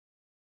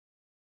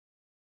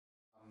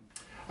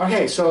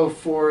Okay, so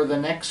for the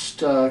next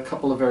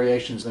couple of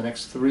variations, the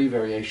next three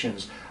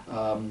variations,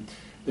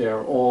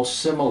 they're all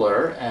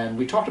similar, and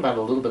we talked about it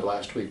a little bit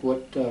last week.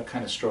 What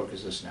kind of stroke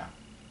is this now?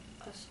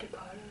 A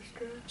staccato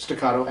stroke.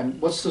 Staccato,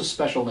 and what's the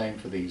special name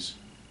for these?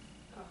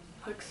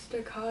 Hook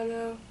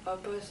staccato,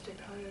 up bow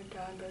staccato,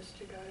 down bow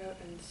staccato,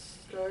 and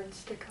third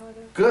staccato.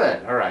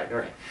 Good, all right, all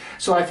right.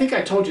 So I think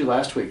I told you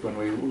last week when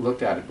we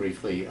looked at it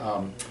briefly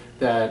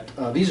that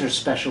these are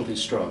specialty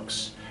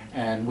strokes,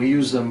 and we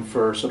use them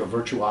for sort of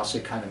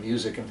virtuosic kind of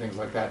music and things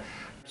like that.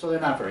 So they're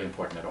not very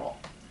important at all,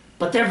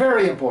 but they're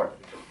very important.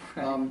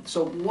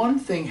 So one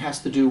thing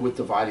has to do with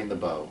dividing the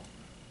bow,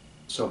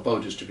 so bow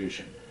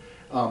distribution.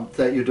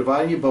 That you're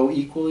dividing your bow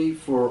equally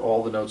for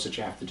all the notes that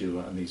you have to do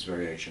on these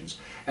variations.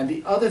 And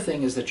the other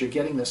thing is that you're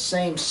getting the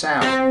same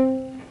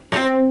sound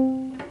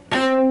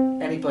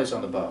any place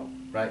on the bow,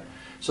 right?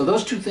 So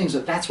those two things,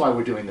 that's why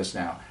we're doing this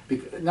now.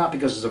 Not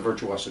because it's a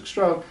virtuosic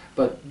stroke,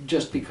 but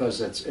just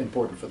because it's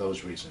important for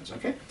those reasons,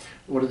 okay?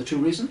 What are the two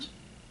reasons?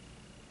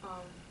 Bow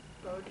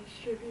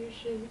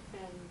distribution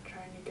and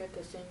trying to get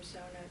the same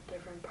sound at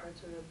different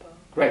parts of the bow.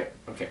 Great,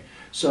 okay.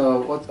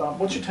 So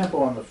what's your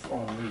tempo on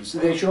these?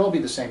 They should all be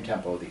the same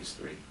tempo, these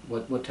three.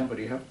 What tempo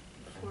do you have?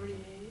 48.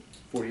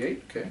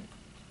 48, okay.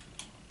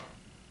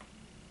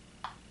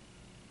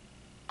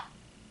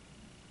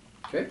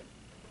 Okay.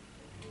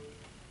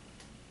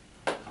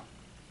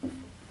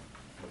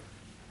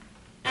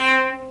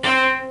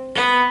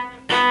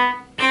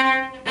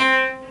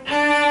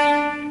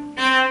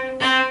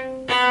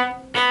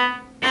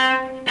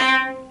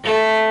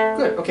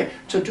 Good, okay.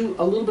 So do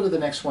a little bit of the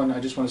next one. I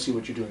just want to see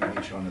what you're doing on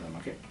each one of them,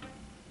 okay?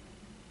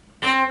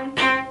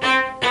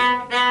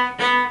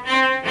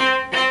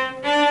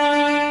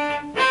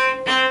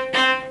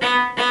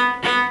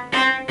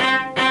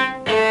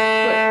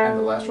 Good, and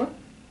the last one?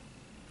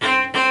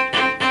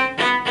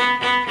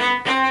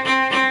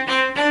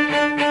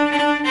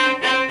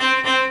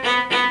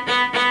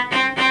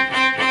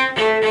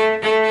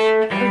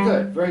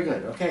 Very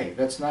good. Okay,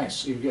 that's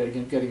nice. You're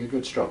getting a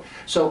good stroke.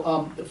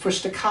 So for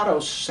staccato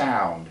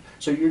sound,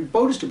 so your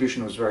bow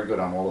distribution was very good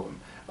on all of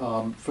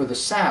them. For the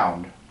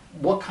sound,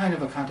 what kind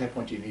of a contact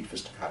point do you need for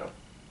staccato?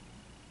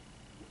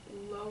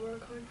 Lower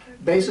contact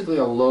point? Basically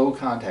a low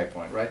contact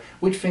point, right?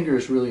 Which finger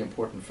is really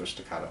important for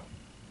staccato?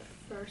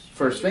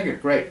 First finger,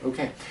 great,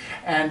 okay.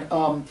 And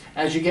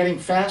as you're getting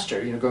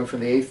faster, going from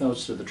the eighth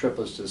notes to the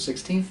triplets to the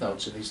 16th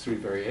notes in these three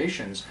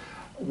variations,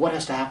 what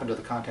has to happen to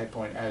the contact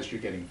point as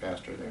you're getting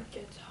faster there? It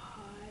gets high.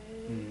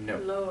 No.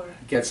 Lower.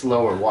 It gets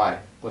lower. Why?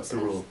 What's the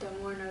rule? The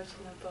more notes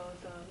in the bow,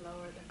 the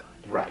lower the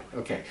contact. Right,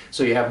 okay.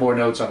 So you have more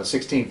notes on the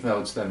 16th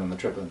notes than on the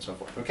triplet and so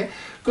forth, okay?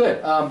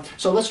 Good.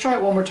 So let's try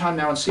it one more time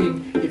now and see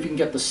if you can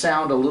get the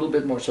sound a little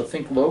bit more. So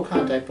think low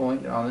contact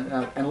point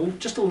and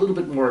just a little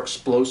bit more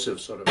explosive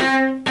sort of.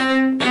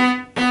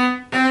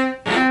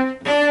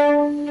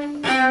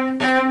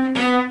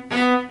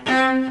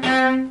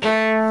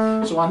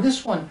 So on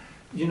this one,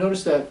 you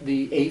notice that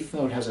the eighth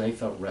note has an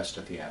eighth note rest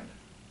at the end,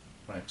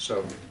 right?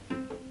 So.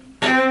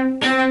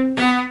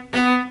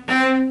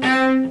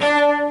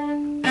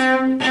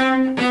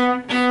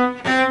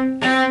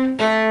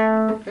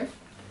 Okay.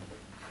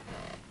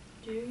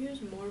 Do you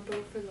use more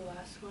bow for the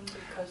last one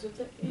because of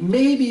the eighth?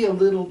 Maybe a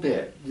little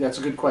bit. That's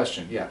a good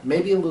question. Yeah,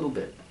 maybe a little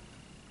bit.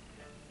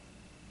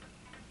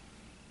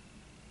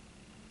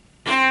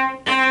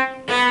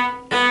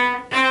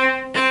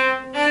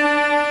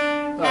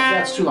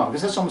 That's too long,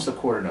 because that's almost a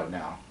quarter note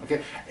now.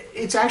 Okay,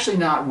 it's actually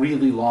not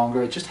really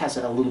longer. It just has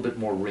a little bit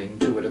more ring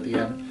to it at the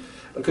end,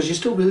 because you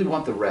still really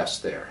want the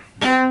rest there.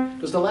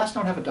 Does the last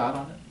note have a dot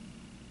on it?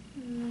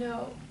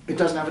 No. It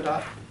doesn't have a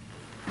dot?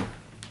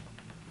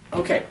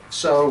 Okay,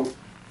 so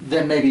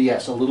then maybe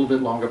yes, a little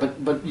bit longer,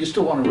 but you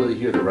still want to really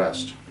hear the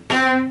rest.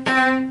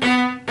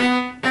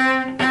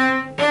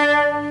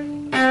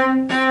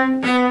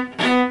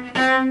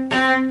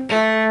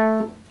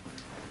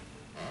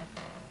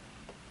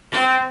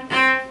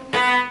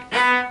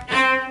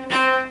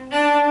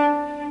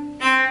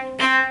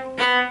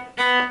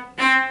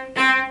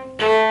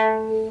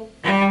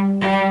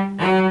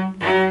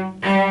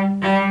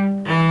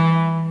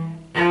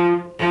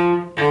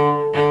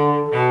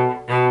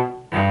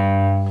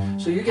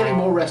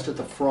 At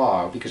the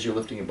frog because you're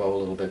lifting your bow a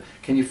little bit.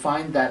 Can you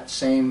find that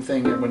same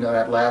thing when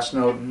that last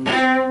note?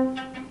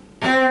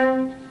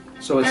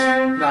 So it's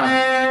not,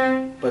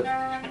 but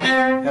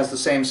has the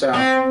same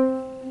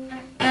sound.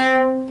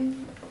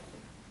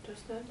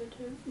 Just that the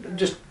two?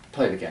 Just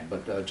play it again,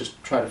 but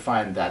just try to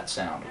find that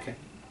sound, okay?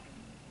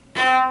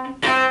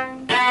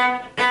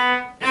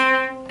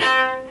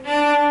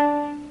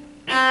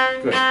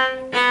 Good.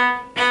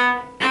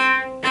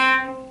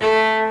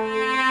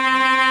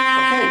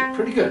 Okay,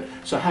 pretty good.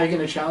 So how are you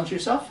going to challenge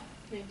yourself?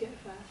 Make it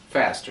fast.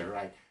 Faster,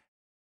 right.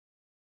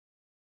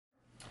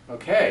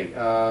 Okay,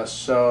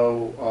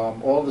 so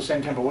all the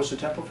same tempo. What's the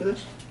tempo for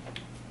this?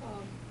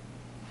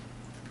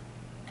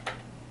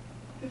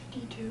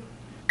 52.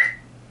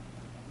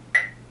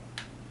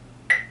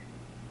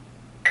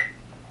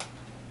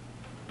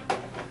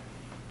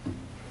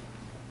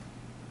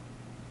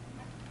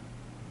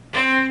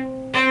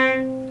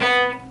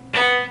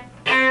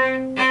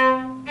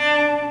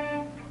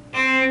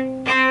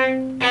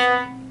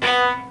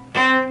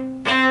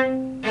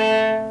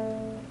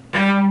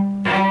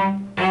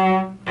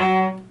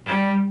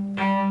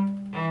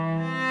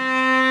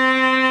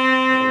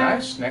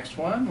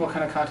 one. What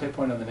kind of contact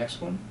point on the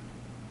next one?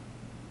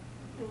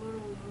 A little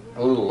lower.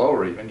 A little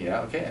lower even,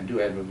 yeah, okay, and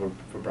do add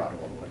vibrato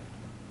all the way.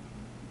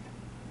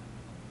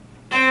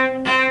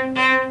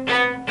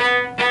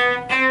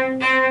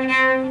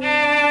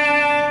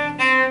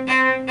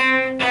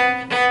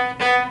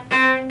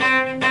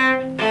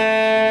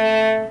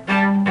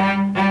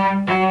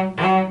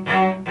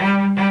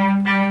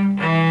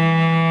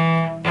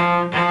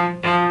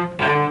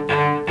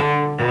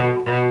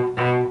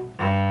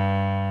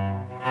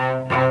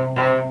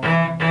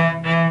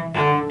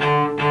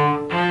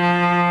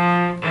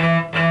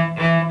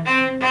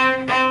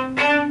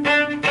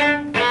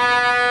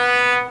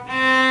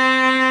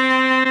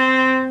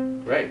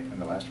 Great,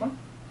 and the last one?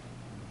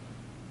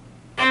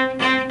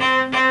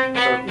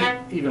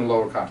 So even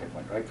lower contact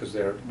point, right? Because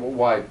they're, well,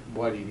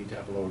 why do you need to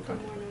have a lower The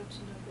contact more point? notes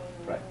in the bow,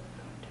 the Right. lower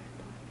contact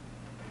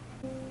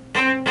point.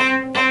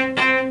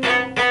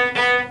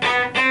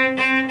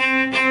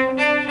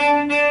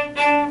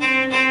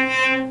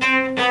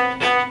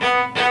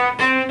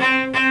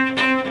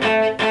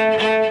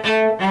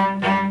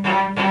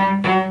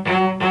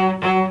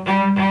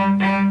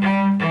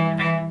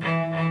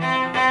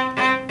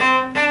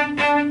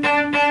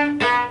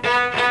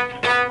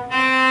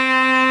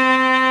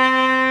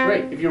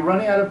 Great, if you're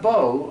running out of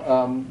bow,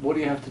 what do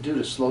you have to do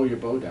to slow your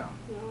bow down?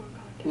 Lower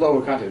contact.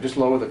 Lower contact, just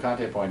lower the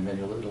contact point, and then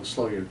it'll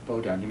slow your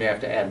bow down. You may have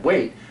to add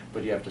weight,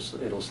 but you have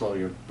to, it'll slow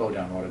your bow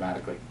down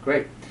automatically.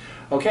 Great.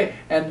 Okay,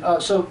 and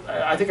so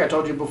I think I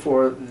told you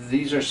before,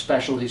 these are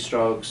specialty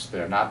strokes.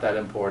 They're not that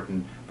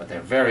important, but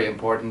they're very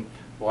important.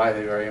 Why are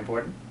they very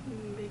important?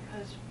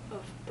 Because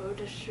of bow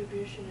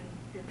distribution, and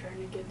you're trying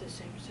to get the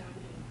same sound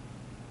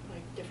in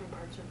like different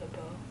parts of the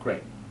bow.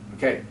 Great.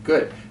 Okay,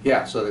 good.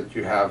 Yeah, so that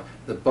you have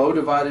the bow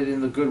divided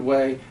in the good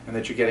way, and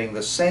that you're getting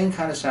the same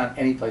kind of sound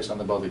any place on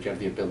the bow, that you have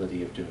the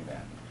ability of doing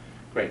that.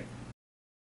 Great.